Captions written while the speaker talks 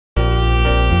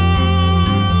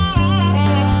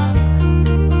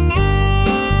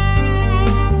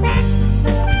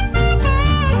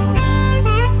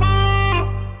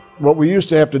what we used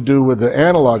to have to do with the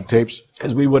analog tapes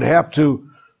is we would have to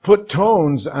put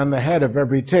tones on the head of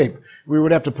every tape. We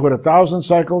would have to put 1,000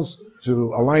 cycles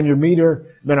to align your meter,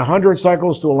 then 100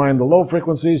 cycles to align the low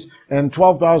frequencies, and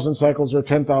 12,000 cycles or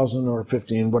 10,000 or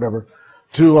 15, whatever,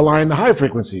 to align the high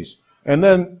frequencies. And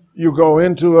then you go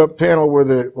into a panel where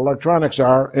the electronics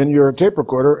are in your tape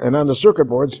recorder, and on the circuit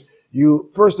boards, you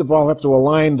first of all have to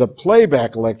align the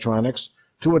playback electronics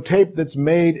to a tape that's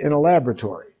made in a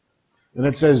laboratory. And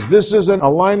it says, this is an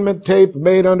alignment tape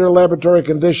made under laboratory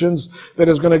conditions that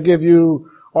is going to give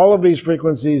you all of these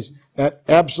frequencies at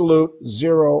absolute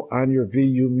zero on your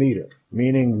VU meter,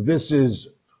 meaning this is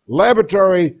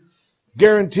laboratory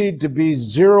guaranteed to be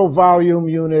 0 volume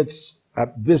units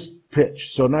at this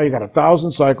pitch. So now you got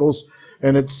 1,000 cycles,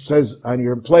 and it says on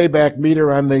your playback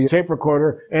meter on the tape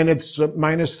recorder, and it's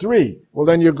 -3. Well,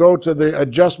 then you go to the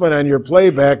adjustment on your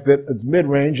playback that it's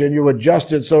mid-range, and you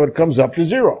adjust it so it comes up to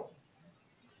 0.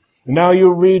 And now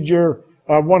you read your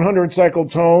 100 cycle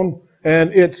tone,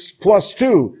 and it's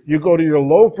 +2. You go to your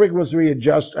low frequency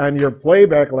adjust on your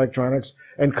playback electronics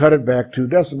and cut it back 2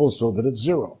 decibels so that it's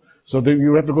 0. So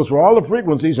you have to go through all the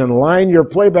frequencies and line your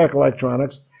playback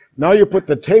electronics. Now you put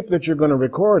the tape that you're going to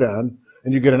record on,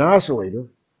 and you get an oscillator.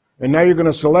 And now you're going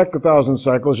to select 1,000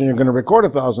 cycles, and you're going to record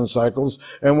 1,000 cycles.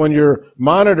 And when you're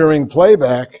monitoring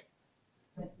playback,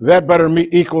 that better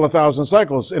equal 1,000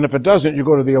 cycles. And if it doesn't, you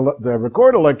go to the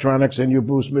record electronics and you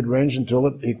boost mid-range until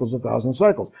it equals 1,000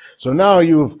 cycles. So now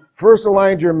you've first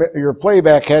aligned your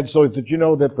playback head so that you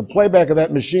know that the playback of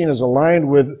that machine is aligned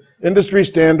with industry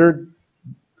standard.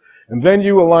 And then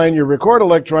you align your record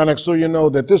electronics so you know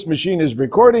that this machine is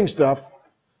recording stuff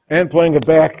and playing it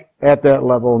back at that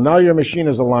level. Now your machine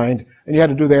is aligned, and you had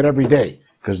to do that every day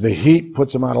because the heat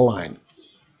puts them out of line.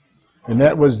 And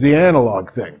that was the analog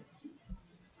thing.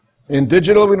 In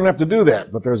digital, we don't have to do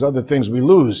that, but there's other things we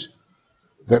lose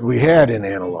that we had in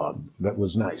analog that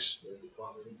was nice.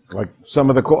 Like some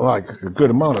of the, like a good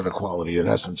amount of the quality in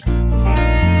essence.